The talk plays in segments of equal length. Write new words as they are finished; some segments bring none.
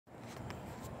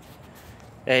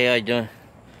Hey, how you doing?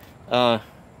 Uh,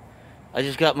 I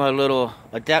just got my little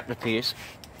adapter piece.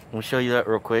 I'll show you that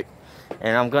real quick.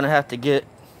 And I'm gonna have to get.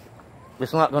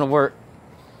 It's not gonna work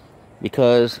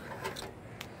because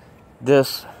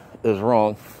this is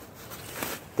wrong.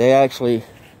 They actually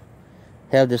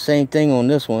have the same thing on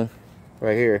this one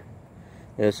right here.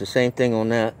 And it's the same thing on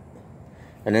that,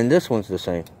 and then this one's the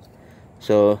same.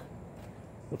 So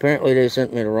apparently they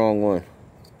sent me the wrong one.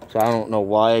 So I don't know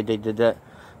why they did that.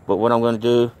 But what I'm gonna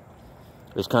do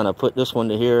is kind of put this one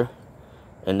to here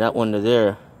and that one to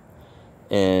there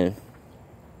and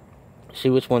see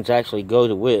which ones actually go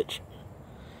to which.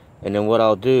 And then what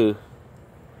I'll do,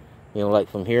 you know, like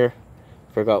from here,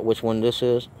 figure out which one this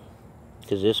is,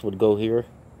 because this would go here,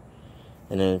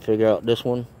 and then figure out this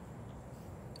one,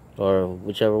 or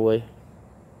whichever way.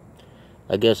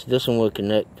 I guess this one would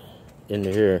connect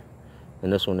into here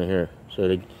and this one to here, so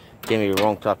they gave me the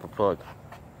wrong type of plug.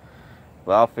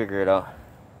 But I'll figure it out.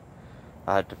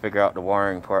 I have to figure out the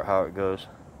wiring part, how it goes,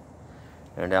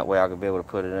 and that way I can be able to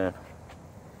put it in.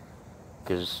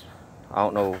 Because I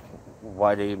don't know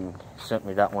why they even sent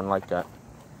me that one like that.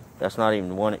 That's not even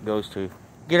the one it goes to.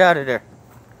 Get out of there.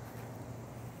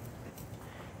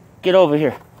 Get over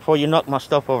here before you knock my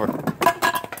stuff over.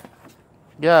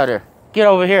 Get out of there. Get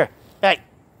over here. Hey,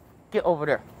 get over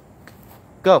there.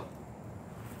 Go.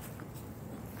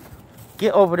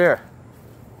 Get over there.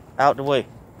 Out the way.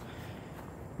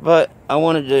 But I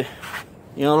wanted to,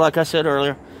 you know, like I said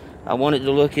earlier, I wanted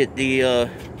to look at the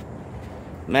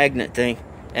magnet thing,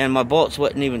 and my bolts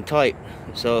wasn't even tight,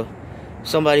 so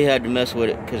somebody had to mess with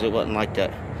it because it wasn't like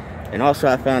that. And also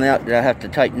I found out that I have to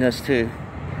tighten this too,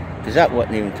 because that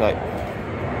wasn't even tight,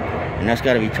 and that's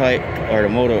got to be tight or the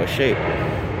motor will shake.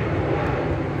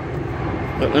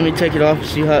 But let me take it off and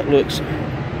see how it looks.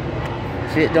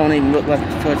 See, it don't even look like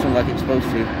it's touching like it's supposed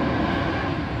to,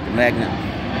 the magnet.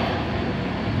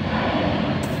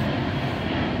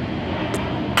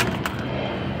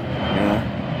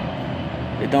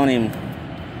 It don't even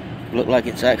look like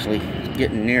it's actually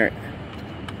getting near it.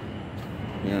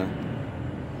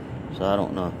 So I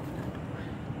don't know.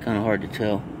 Kind of hard to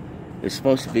tell. It's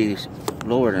supposed to be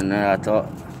lower than that, I thought,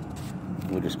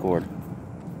 with this cord.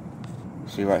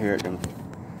 See right here at the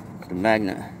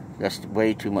magnet, that's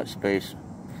way too much space.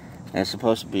 And it's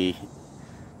supposed to be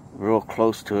real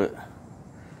close to it.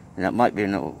 And that might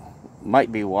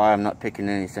be why I'm not picking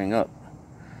anything up.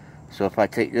 So if I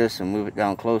take this and move it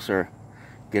down closer,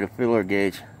 get a feeler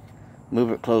gauge, move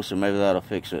it closer, maybe that'll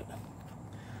fix it.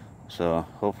 So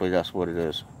hopefully that's what it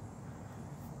is,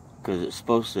 because it's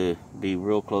supposed to be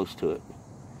real close to it.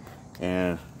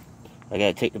 And I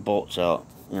gotta take the bolts out,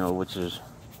 you know, which is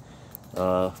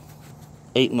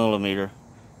 8mm,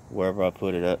 wherever I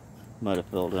put it at. Might have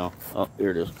fell down. Oh,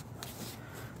 here it is.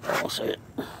 I'll say it.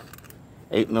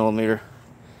 8mm.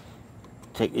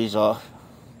 Take these off,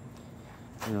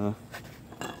 you know.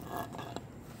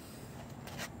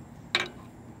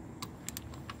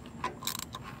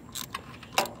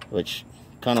 Which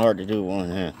kind of hard to do with one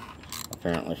hand,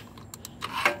 apparently,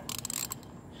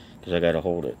 because I gotta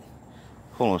hold it.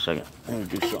 Hold on a second. Let me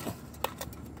do something.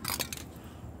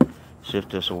 See if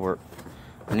this will work.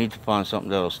 I need to find something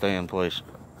that'll stay in place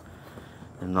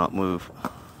and not move.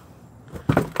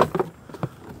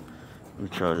 Let me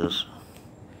try this.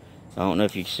 I don't know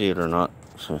if you can see it or not,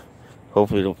 so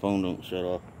hopefully the phone don't shut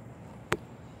off.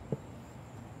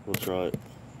 We'll try it.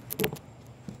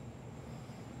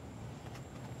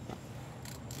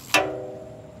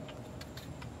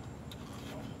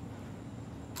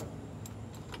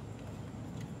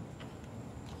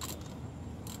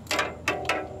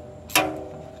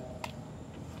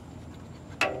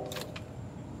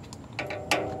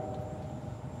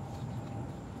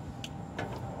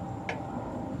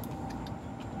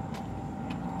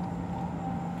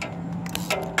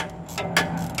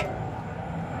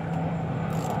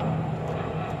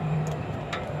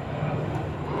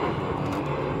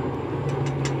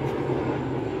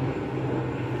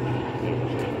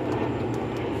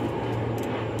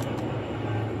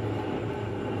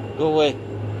 Go away.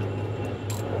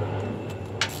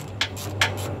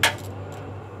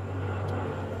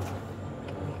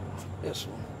 This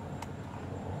one.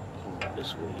 Come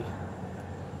this way.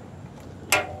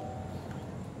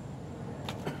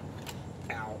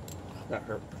 Ow. That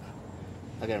hurt.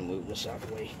 I gotta move this out of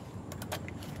the way.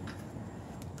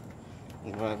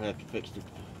 I'm gonna have to fix the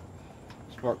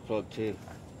spark plug too.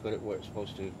 Put it where it's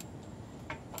supposed to.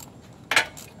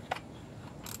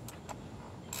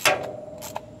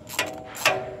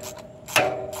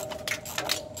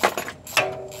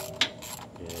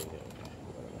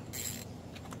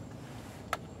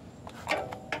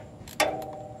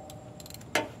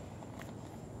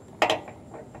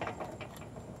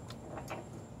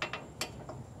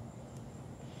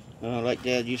 Like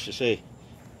Dad used to say,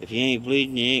 if you ain't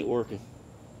bleeding, you ain't working.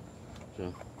 So,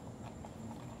 I'm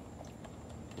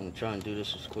going to try and do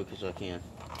this as quick as I can.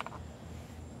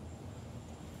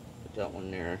 Put that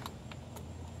one there.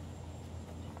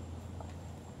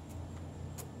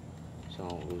 So I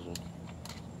don't lose them.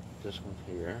 This one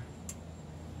here.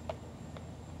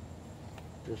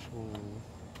 This one.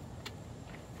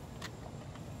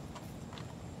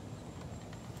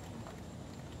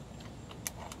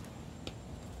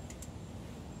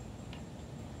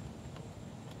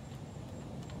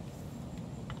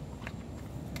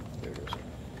 There it is.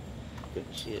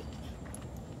 Couldn't see it.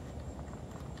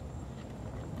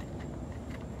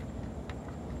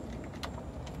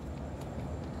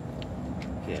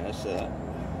 Okay, that's that.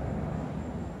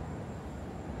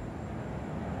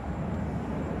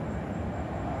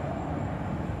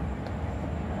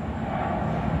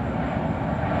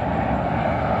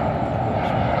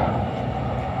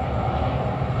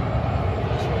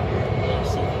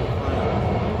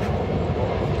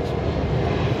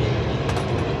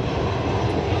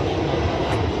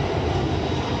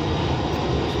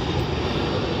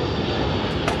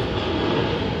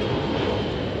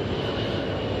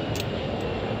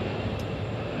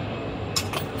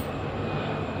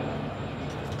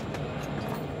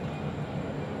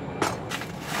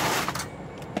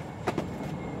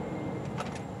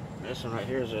 This one right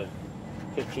here is a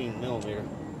 15 millimeter,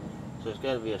 so it's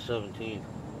got to be a 17.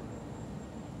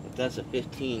 If that's a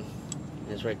 15,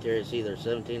 it's right there. It's either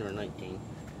 17 or 19.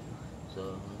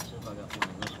 So let's see if I got one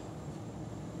in this one.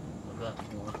 I've got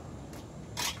one.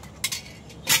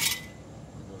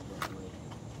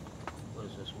 What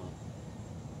is this one?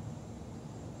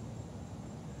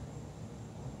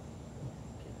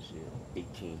 Can't see it.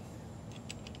 18.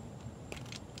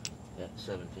 That's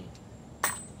 17.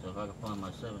 So if I can find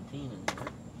my 17 in there,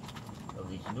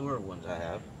 of these newer ones I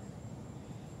have,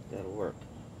 that'll work.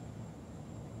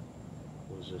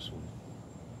 What is this one?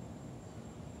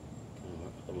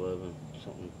 11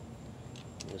 something.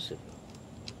 Let's see.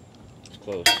 It's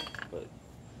close, but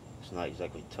it's not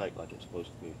exactly tight like it's supposed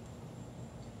to be.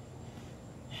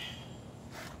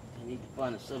 I need to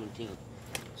find a 17.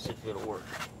 See if it'll work.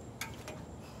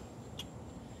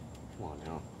 Come on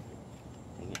now.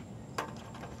 Dang it.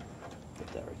 Put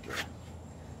that right there.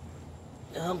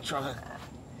 I'm trying.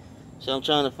 So I'm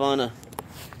trying to find a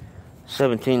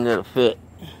 17 that'll fit.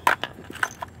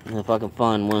 And if I can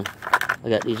find one, I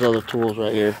got these other tools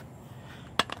right here.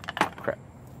 Crap.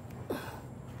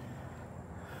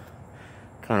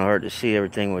 Kind of hard to see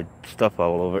everything with stuff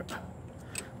all over it.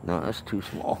 No, that's too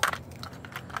small.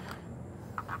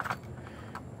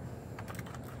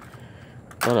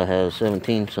 Thought I had a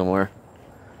 17 somewhere.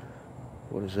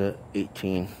 What is that?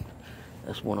 18.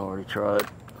 That's one I already tried.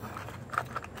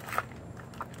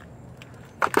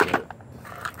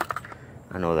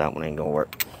 I know that one ain't gonna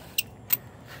work.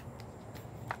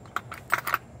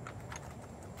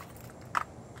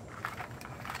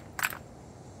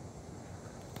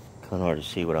 Kind of hard to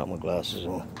see without my glasses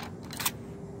on.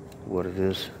 What it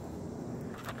is.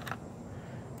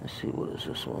 Let's see, what is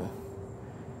this one?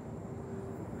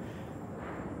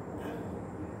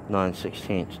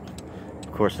 9/16.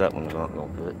 Of course, that one's not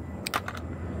gonna fit.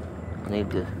 I need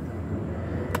to.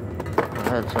 I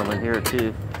had some in here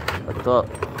too. I thought.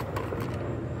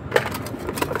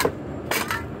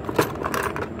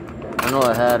 I know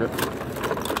I had it.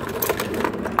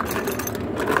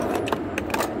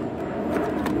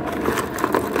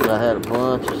 I had a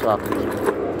bunch of sockets.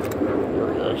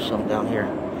 There's some down here.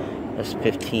 That's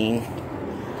 15.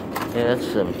 Yeah, that's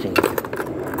 17.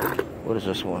 What is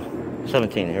this one?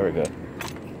 17. Here we go.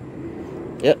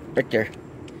 Yep, right there.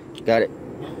 Got it.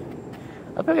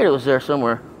 I figured it was there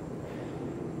somewhere.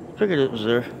 Figured it was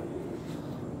there.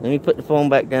 Let me put the phone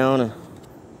back down and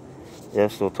yeah,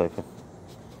 still typing.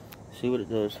 See what it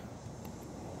does.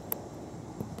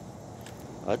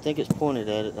 I think it's pointed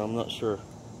at it. I'm not sure.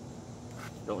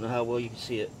 Don't know how well you can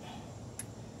see it.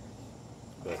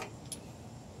 But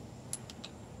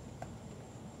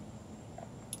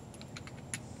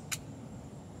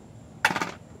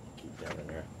keep that in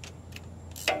there.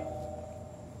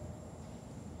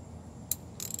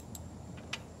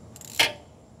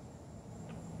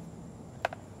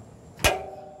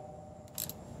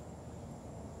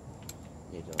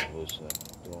 Need to unloose that.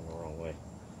 Going the wrong way.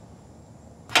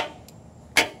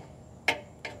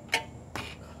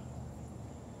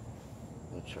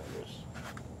 Let me try this.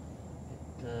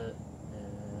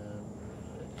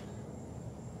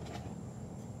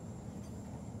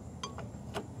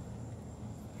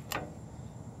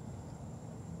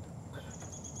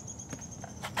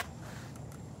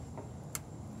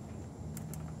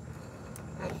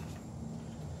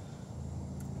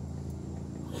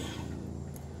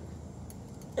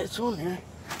 It's on there.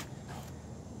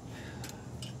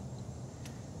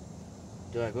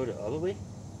 Do I go the other way?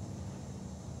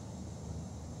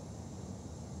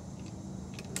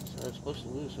 So I'm supposed to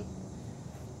lose them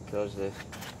because the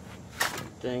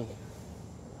thing.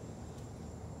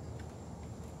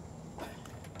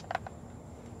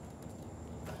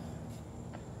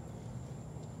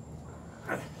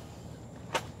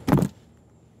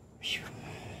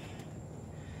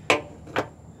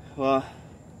 Well,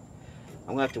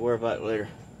 I'm gonna have to worry about it later.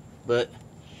 But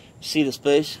see the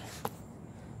space?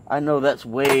 I know that's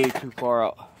way too far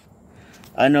out.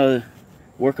 I know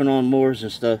working on moors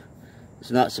and stuff,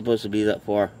 it's not supposed to be that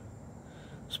far.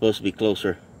 It's supposed to be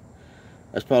closer.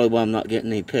 That's probably why I'm not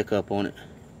getting any pickup on it.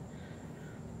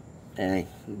 And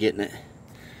getting it.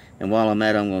 And while I'm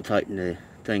at it, I'm gonna tighten the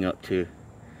thing up too.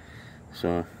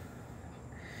 So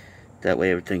that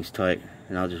way everything's tight,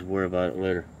 and I'll just worry about it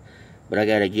later. But I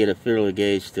gotta get a feeler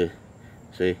gauge to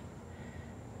see.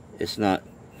 It's not,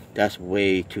 that's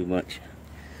way too much.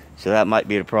 So that might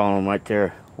be the problem right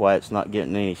there, why it's not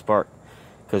getting any spark.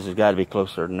 Because it's got to be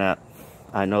closer than that.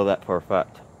 I know that for a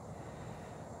fact.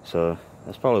 So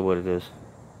that's probably what it is.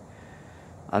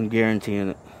 I'm guaranteeing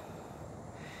it.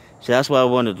 See, that's what I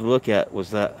wanted to look at,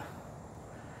 was that.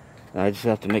 And I just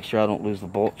have to make sure I don't lose the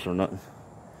bolts or nothing.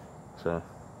 So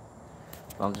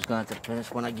I'm just going to have to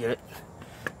finish when I get it.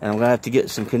 And I'm going to have to get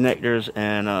some connectors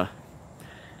and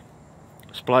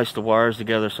splice the wires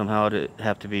together somehow to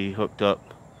have to be hooked up.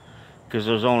 Because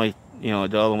there's only, you know,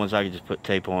 the other ones I can just put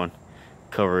tape on,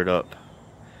 cover it up.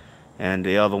 And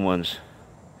the other ones,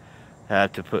 I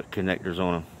have to put connectors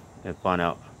on them and find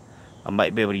out. I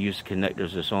might be able to use the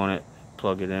connectors that's on it,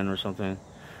 plug it in or something,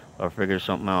 or figure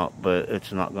something out, but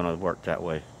it's not going to work that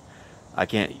way. I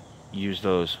can't use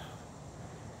those.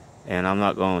 And I'm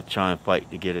not going to try and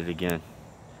fight to get it again.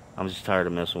 I'm just tired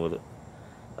of messing with it.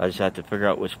 I just have to figure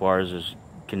out which wires is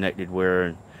connected where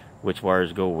and which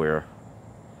wires go where.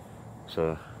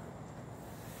 So,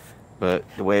 but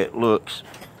the way it looks,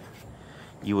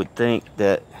 you would think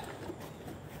that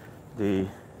well,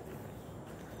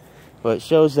 it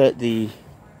shows that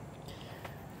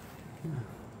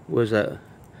what is that,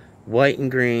 white and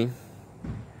green,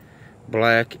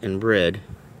 black and red,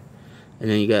 and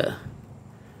then you got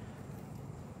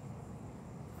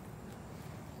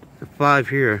the 5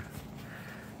 here.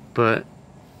 But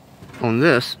on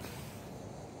this,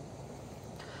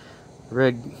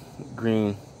 red,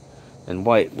 green, and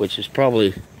white, which is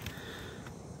probably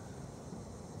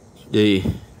the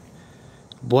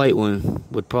white one,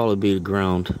 would probably be the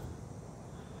ground,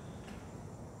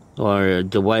 or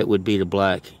the white would be the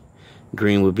black,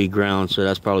 green would be ground. So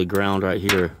that's probably ground right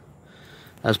here.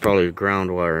 That's probably the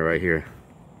ground wire right here,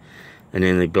 and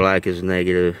then the black is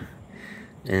negative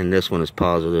and this one is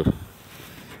positive.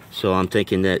 So I'm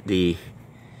thinking that the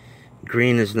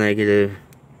green is negative,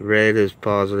 red is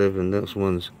positive, and this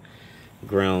one's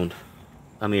ground.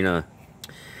 I mean,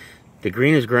 the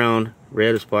green is ground,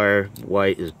 red is fire,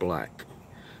 white is black.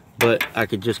 But I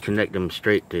could just connect them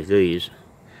straight to these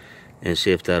and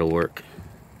see if that'll work.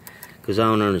 Because I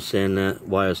don't understand that,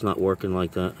 why it's not working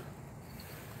like that.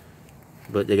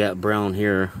 But they got brown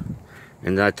here,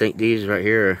 and I think these right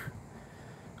here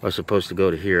are supposed to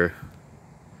go to here.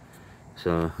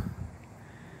 So,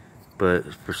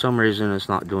 but for some reason it's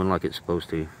not doing like it's supposed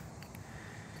to.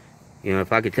 You know,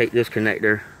 if I could take this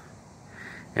connector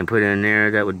and put it in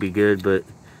there, that would be good, but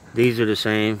these are the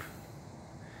same,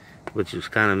 which is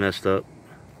kind of messed up.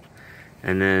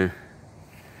 And then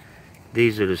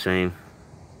these are the same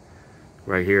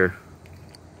right here,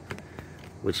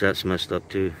 which that's messed up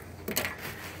too.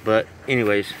 But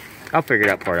anyways, I'll figure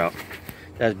that part out.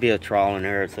 That'd be a trial and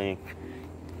error thing.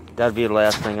 That'd be the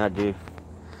last thing I do.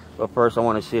 But first I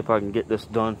want to see if I can get this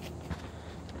done.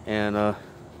 And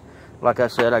like I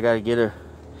said, I got to get a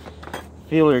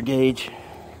feeler gauge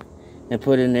and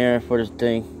put in there for this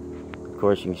thing. Of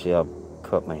course you can see I'll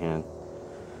cut my hand.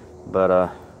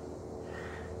 But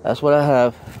that's what I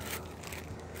have.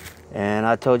 And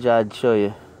I told you I'd show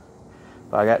you.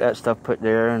 But I got that stuff put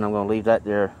there, and I'm going to leave that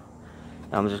there.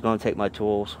 I'm just going to take my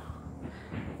tools.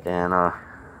 And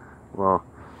well,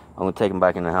 I'm going to take them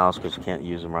back in the house because I can't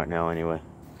use them right now anyway.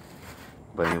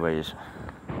 But anyways,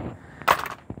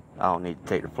 I don't need to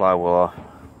take the flywheel off.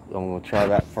 I'm going to try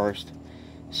that first.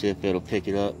 See if it'll pick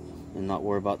it up and not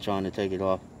worry about trying to take it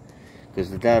off.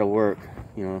 Because that'll work,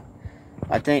 you know.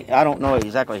 I don't know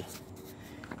exactly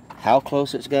how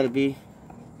close it's got to be.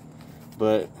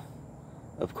 But,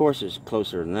 of course it's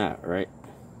closer than that, right?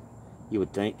 You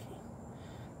would think.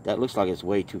 That looks like it's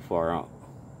way too far out.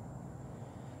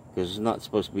 Because there's not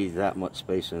supposed to be that much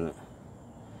space in it.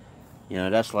 You know,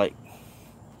 that's like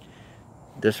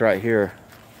this right here,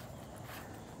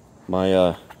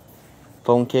 my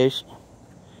phone case.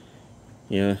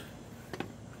 Yeah.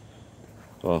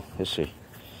 Well, let's see.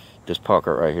 This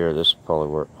pocket right here, this will probably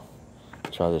work.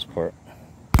 Try this part.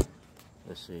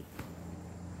 Let's see.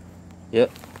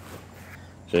 Yep.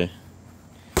 See?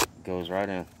 Goes right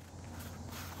in.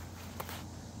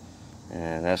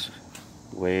 And that's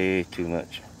way too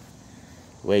much.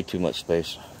 Way too much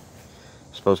space.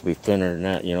 It's supposed to be thinner than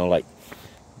that, you know, like,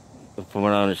 from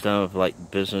what I understand, of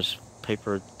like business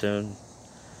paper thin.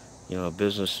 You know,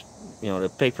 business, you know, the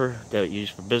paper that you use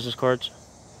for business cards.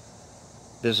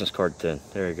 Business card thin.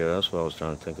 There you go. That's what I was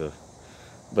trying to think of.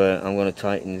 But I'm going to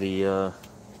tighten the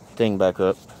thing back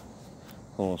up.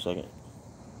 Hold on a second.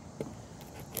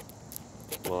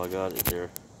 Well, I got it there.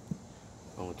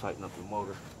 I'm going to tighten up the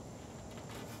motor.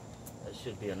 That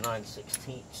should be a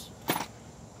 9/16.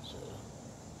 So,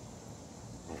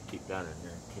 I'm going to keep that in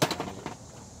there in case I need it.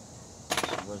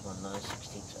 So, where's my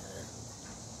 9/16 at?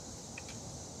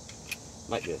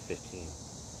 Might be a 15.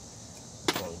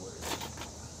 That's probably what it is.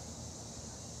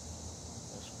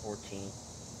 That's 14.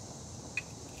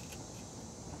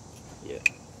 Yeah. It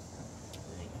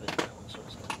ain't fit that one, so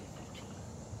it's going to be 15.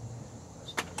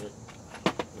 That's not it.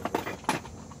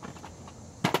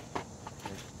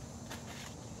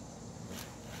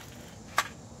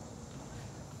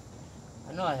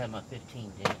 I know I had my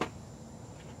 15, Dan.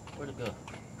 Where'd it go?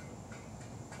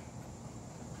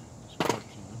 It's 14.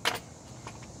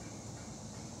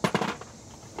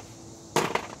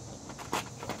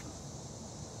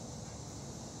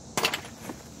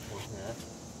 What's that?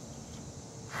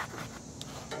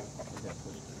 I got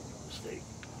put it in a mistake.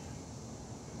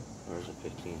 Where's the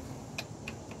 15?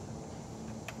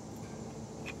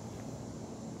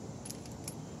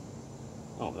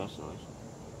 Oh, that's nice.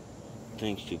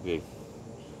 Thing's too big.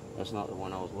 That's not the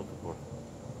one I was looking for.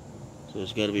 So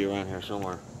it's got to be around here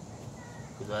somewhere.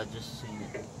 Because I just seen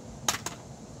it.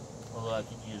 Although I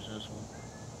could use this one.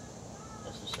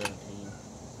 That's the 17.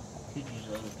 Could use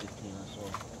the other 15 I saw.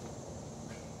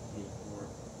 Get it for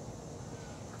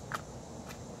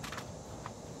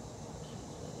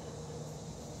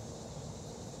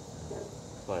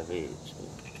it. 5/8.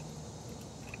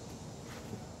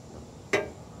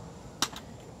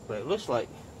 But it looks like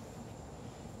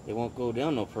it won't go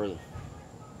down no further.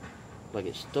 Like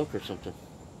it's stuck or something.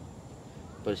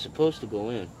 But it's supposed to go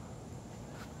in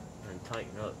and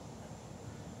tighten up.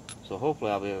 So hopefully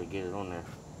I'll be able to get it on there.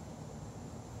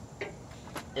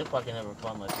 If I can ever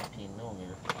find my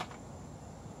 15mm.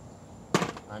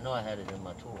 I know I had it in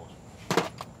my tools.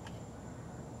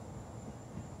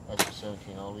 That's the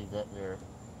 17. I'll leave that there.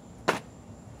 Let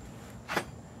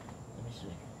me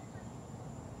see.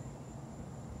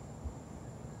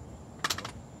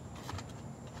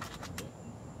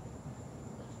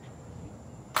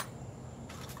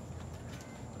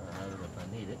 I have it if I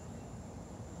need it.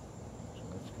 So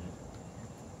that's good.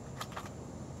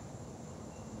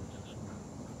 What's this one?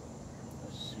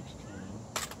 That's 16.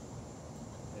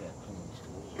 I got plenty of these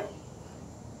tools.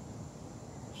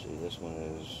 See, this one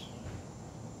is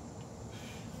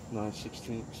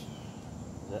 9/16. Is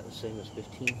that the same as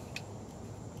 15?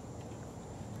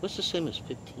 What's the same as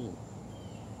 15?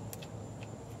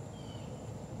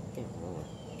 I can't remember. I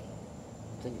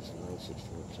think it's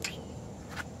 9/16 or something.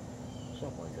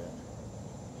 Something like that.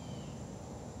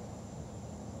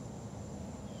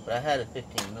 But I had a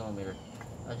 15mm.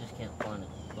 I just can't find it.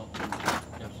 Don't think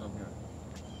there's some here.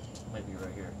 Maybe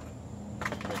right here.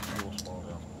 That tool's fall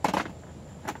down.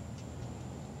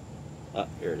 Ah,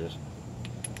 here it is.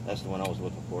 That's the one I was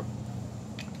looking for.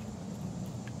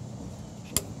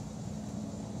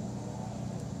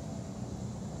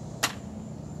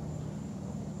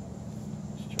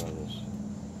 Let's try this.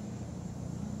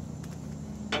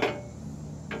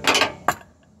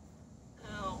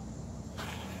 Ow.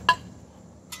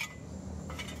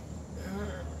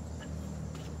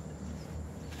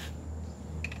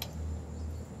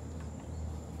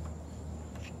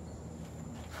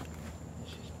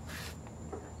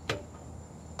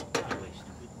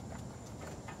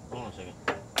 Hold on a second.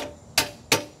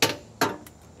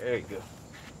 There you go.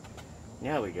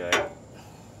 Now we got it.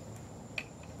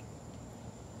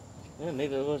 Yeah,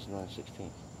 maybe it was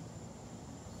 9/16.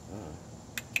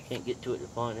 Can't get to it to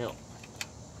find out.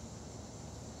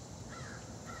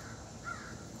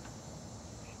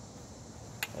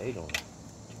 How you doing?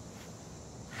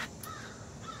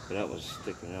 But that was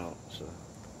sticking out, so.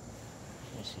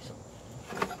 Let me see something.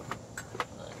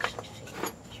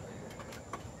 9/16. It's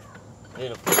right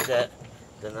here. If I put that,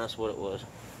 then that's what it was.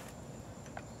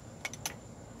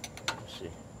 Let's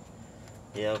see.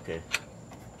 Yeah, okay.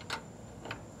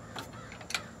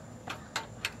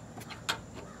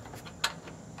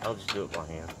 I'll just do it by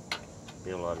hand.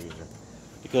 Be a lot easier.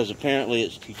 Because apparently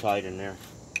it's too tight in there.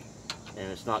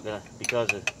 And it's not gonna,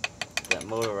 because of that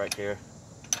motor right there.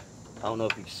 I don't know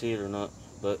if you can see it or not,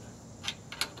 but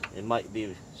it might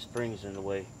be springs in the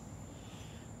way.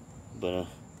 But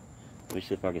let me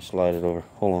see if I can slide it over.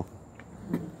 Hold on.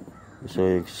 So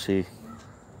you can see.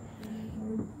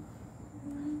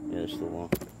 Yeah, it's the one.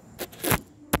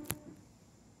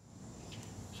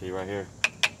 See right here?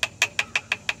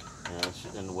 Yeah, it's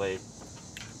in the way.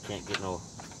 Can't get no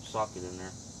socket in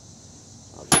there.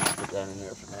 I'll just put that in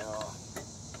there for now.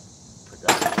 Put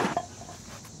that in there.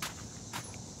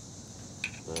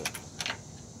 But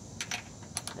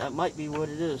that might be what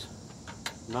it is.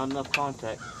 Not enough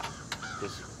contact.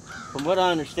 Because from what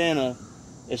I understand,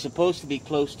 it's supposed to be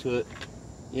close to it.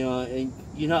 You know, and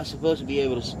you're not supposed to be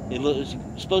able to. It's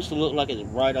supposed to look like it's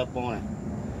right up on it.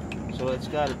 So it's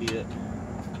got to be it.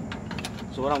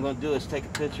 So what I'm going to do is take a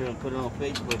picture and put it on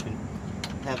Facebook and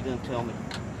have them tell me.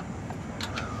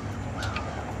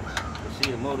 You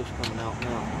see the motor's coming out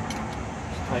now.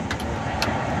 Just tighten it up.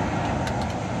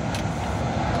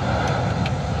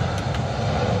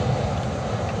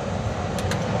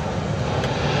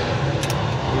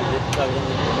 The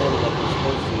motor like it's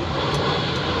supposed to.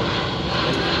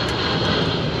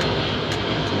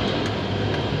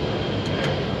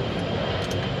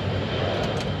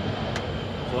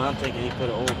 So I'm thinking he put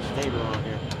an old stator on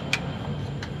here.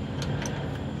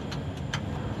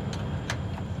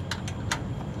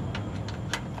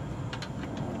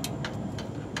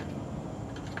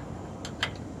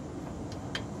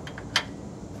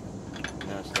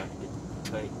 Now it's starting to get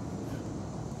tight.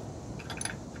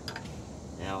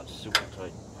 Now it's super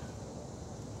tight.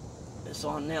 It's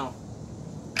on now.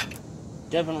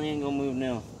 Definitely ain't gonna move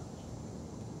now.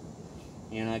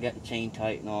 You know, I got the chain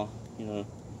tight and all, you know.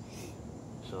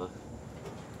 So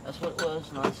that's what it was,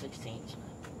 9/16.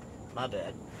 My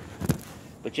bad.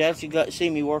 But you actually got to see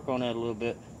me work on that a little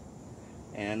bit.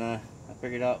 And I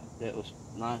figured out that it was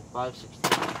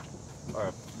 5/16.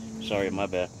 Or sorry, my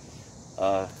bad.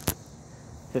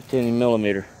 15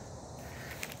 millimeter.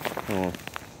 Oh.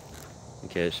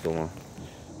 Okay, it's still on.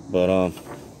 But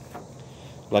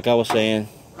like I was saying,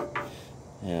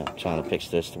 yeah, I'm trying to fix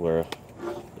this to where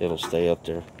it'll stay up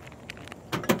there.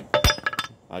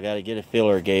 I gotta get a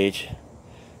filler gauge.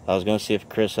 I was gonna see if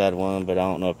Chris had one, but I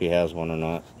don't know if he has one or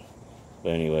not.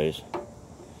 But anyways,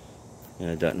 you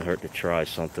know, it doesn't hurt to try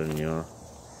something, you know.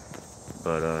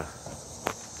 But I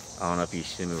don't know if you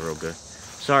see me real good.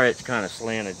 Sorry, it's kind of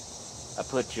slanted. I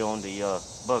put you on the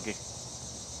Buggy.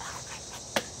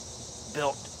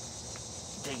 Belt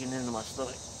digging into my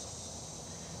stomach.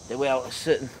 The way I was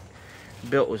sitting, the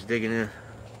belt was digging in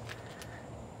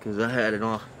because I had it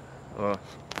off.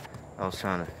 I was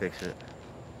trying to fix it.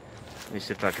 Let me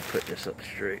see if I can put this up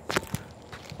straight.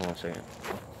 Hold on a second.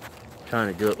 I'm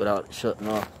trying to do it without it shutting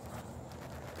off.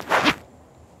 Let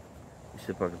me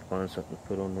see if I can find something to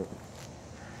put on it.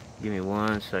 Give me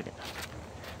 1 second.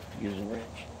 Use a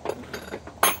wrench.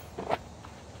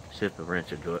 See if the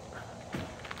wrench will do it.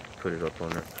 Put it up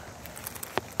on it.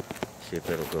 See if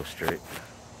it'll go straight.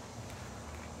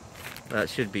 That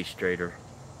should be straighter.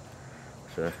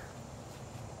 So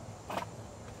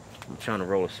I'm trying to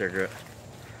roll a cigarette.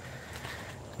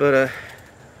 But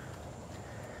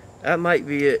that might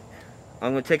be it.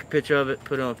 I'm gonna take a picture of it,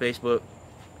 put it on Facebook,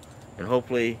 and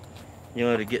hopefully, you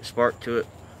know, to get spark to it.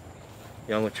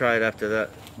 Yeah, I'm gonna try it after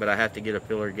that, but I have to get a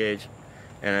filler gauge,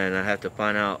 and I have to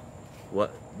find out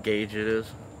what gauge it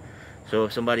is. So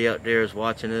if somebody out there is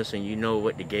watching this and you know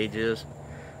what the gauge is,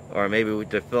 or maybe with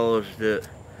the fellows that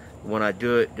when I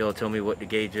do it, they'll tell me what the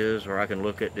gauge is, or I can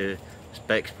look at the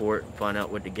specs for it and find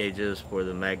out what the gauge is for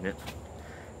the magnet,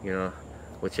 you know,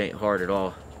 which ain't hard at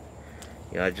all.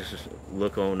 You know, I just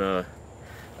look on,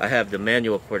 I have the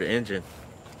manual for the engine,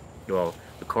 well,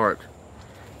 the cart,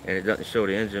 and it doesn't show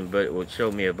the engine, but it would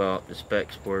show me about the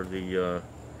specs for the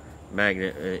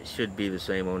magnet, and it should be the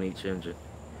same on each engine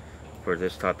for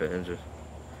this type of engine.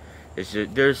 It's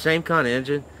just, they're the same kind of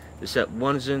engine, except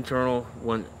one's internal,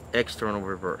 one external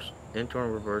reverse. Internal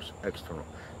reverse, external.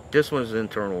 This one's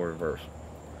internal reverse,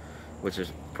 which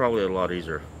is probably a lot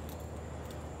easier.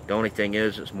 The only thing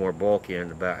is it's more bulky in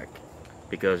the back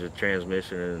because the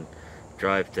transmission and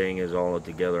drive thing is all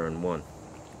together in one.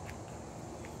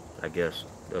 I guess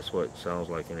that's what it sounds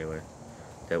like anyway.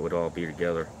 That would all be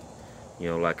together. You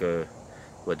know, like a,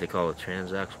 what they call a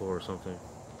transaxle or something.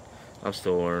 I'm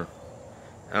still learning.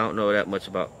 I don't know that much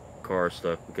about car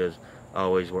stuff because I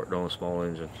always worked on small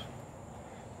engines.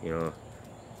 You know,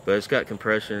 but it's got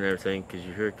compression and everything because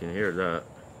you can hear that.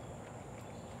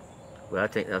 But I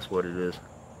think that's what it is.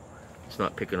 It's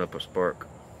not picking up a spark.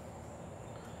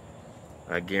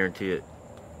 I guarantee it.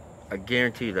 I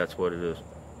guarantee that's what it is.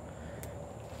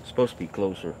 It's supposed to be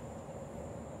closer.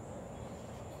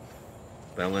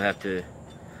 But I'm going to have to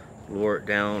lower it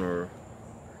down, or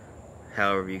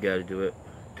however you got to do it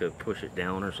to push it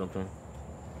down or something.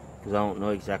 Because I don't know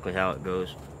exactly how it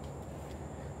goes.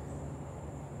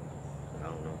 I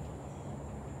don't know.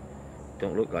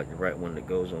 Don't look like the right one that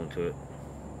goes onto it.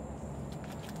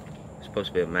 It's supposed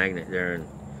to be a magnet there, and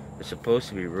it's supposed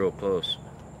to be real close.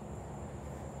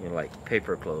 You know, like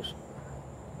paper close.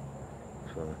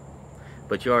 So,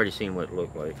 but you already seen what it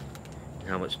looked like, and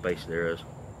how much space there is.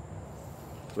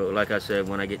 But like I said,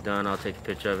 when I get done, I'll take a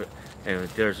picture of it. And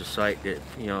there's a site that,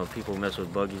 you know, people mess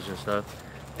with buggies and stuff,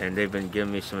 and they've been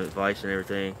giving me some advice and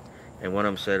everything. And one of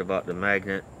them said about the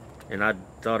magnet, and I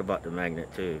thought about the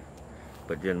magnet too.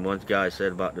 But then one guy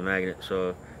said about the magnet,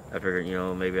 so I figured, you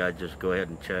know, maybe I'd just go ahead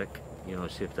and check, you know,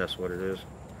 see if that's what it is.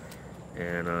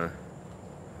 And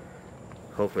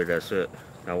hopefully that's it.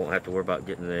 I won't have to worry about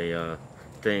getting the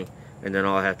thing. And then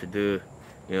all I have to do,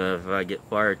 you know, if I get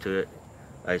fired to it,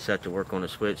 I just have to work on the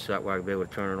switch so that way I can be able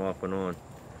to turn it off and on.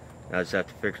 I just have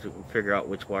to figure out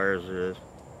which wires it is.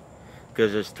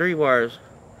 Because there's 3 wires,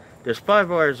 there's 5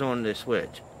 wires on this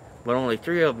switch, but only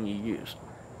 3 of them you use.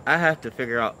 I have to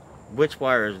figure out which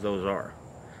wires those are.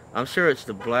 I'm sure it's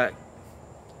the black,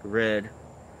 red,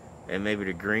 and maybe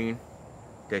the green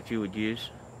that you would use.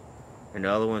 And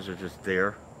the other ones are just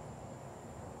there,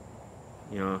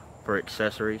 you know, for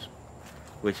accessories.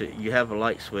 Which you have a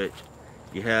light switch,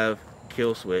 you have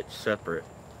kill switch separate,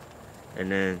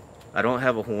 and then I don't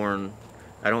have a horn,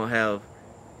 I don't have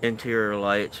interior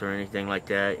lights or anything like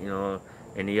that, you know,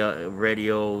 any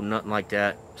radio, nothing like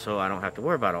that, so I don't have to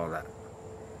worry about all that,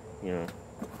 you know.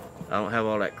 I don't have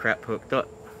all that crap hooked up,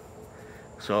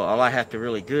 so all I have to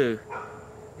really do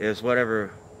is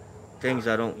whatever things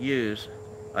I don't use,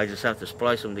 I just have to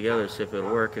splice them together, see if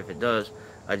it'll work. If it does,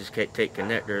 I just can't take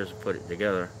connectors and put it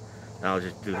together, and I'll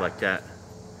just do like that,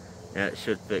 and it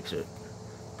should fix it.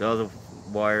 The other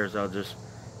wires I'll just,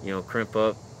 you know, crimp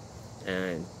up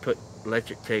and put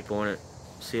electric tape on it,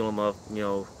 seal them up, you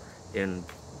know, and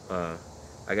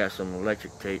I got some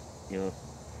electric tape, you know,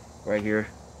 right here.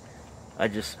 I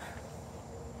just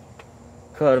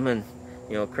cut them and,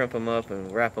 you know, crimp them up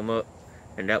and wrap them up,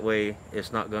 and that way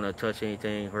it's not going to touch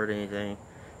anything, hurt anything,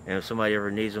 and if somebody ever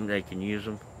needs them, they can use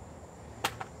them.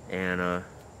 And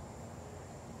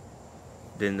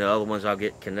then the other ones I'll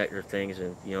get connector things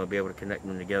and, you know, be able to connect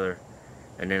them together,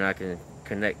 and then I can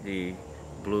connect the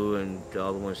blue and the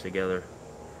other ones together.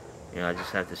 You know, I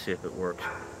just have to see if it works.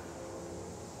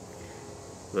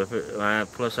 But if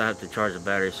it, plus I have to charge the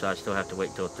battery, so I still have to wait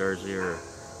till Thursday or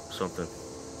something,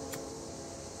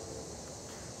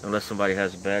 unless somebody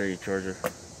has a battery charger,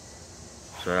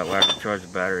 so that way I can charge the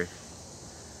battery.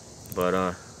 But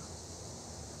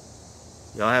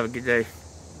y'all have a good day.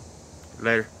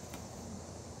 Later.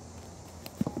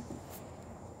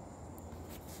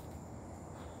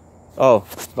 Oh,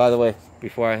 by the way,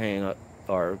 before I hang up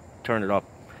or turn it off,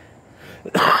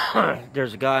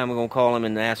 there's a guy, I'm going to call him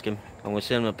and ask him. I'm going to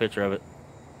send him a picture of it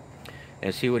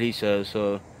and see what he says.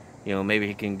 So, you know, maybe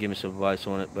he can give me some advice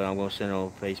on it, but I'm going to send it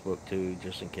on Facebook too,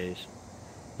 just in case.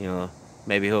 You know,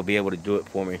 maybe he'll be able to do it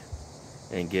for me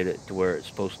and get it to where it's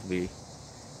supposed to be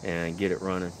and get it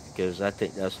running, because I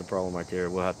think that's the problem right there.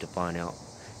 We'll have to find out.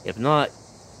 If not,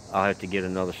 I'll have to get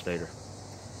another stator.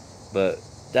 But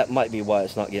that might be why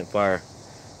it's not getting fire,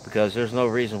 because there's no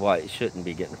reason why it shouldn't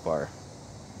be getting fire.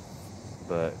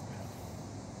 But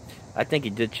I think he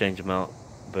did change them out,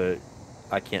 but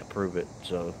I can't prove it.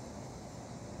 So,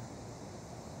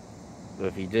 but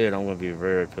if he did, I'm going to be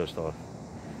very pissed off.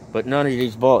 But none of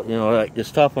these bolts, you know, like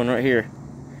this top one right here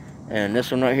and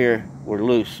this one right here were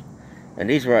loose, and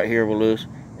these right here were loose,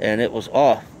 and it was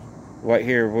off right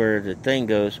here where the thing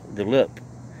goes, the lip,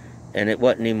 and it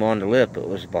wasn't even on the lip, it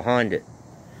was behind it.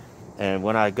 And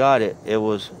when I got it, it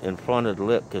was in front of the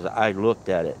lip, because I looked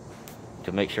at it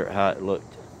to make sure how it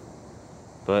looked.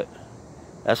 But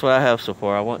that's what I have so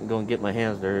far. I wasn't going to get my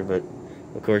hands dirty, but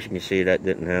of course you can see that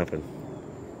didn't happen.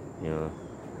 You know,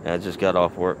 and I just got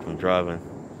off work from driving,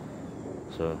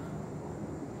 so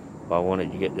I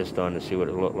wanted to get this done to see what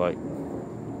it looked like.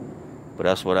 But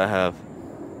that's what I have.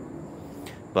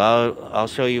 But I'll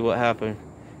show you what happened.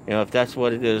 You know, if that's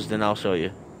what it is, then I'll show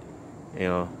you. You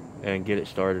know, and get it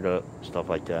started up, stuff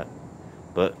like that.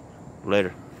 But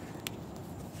later.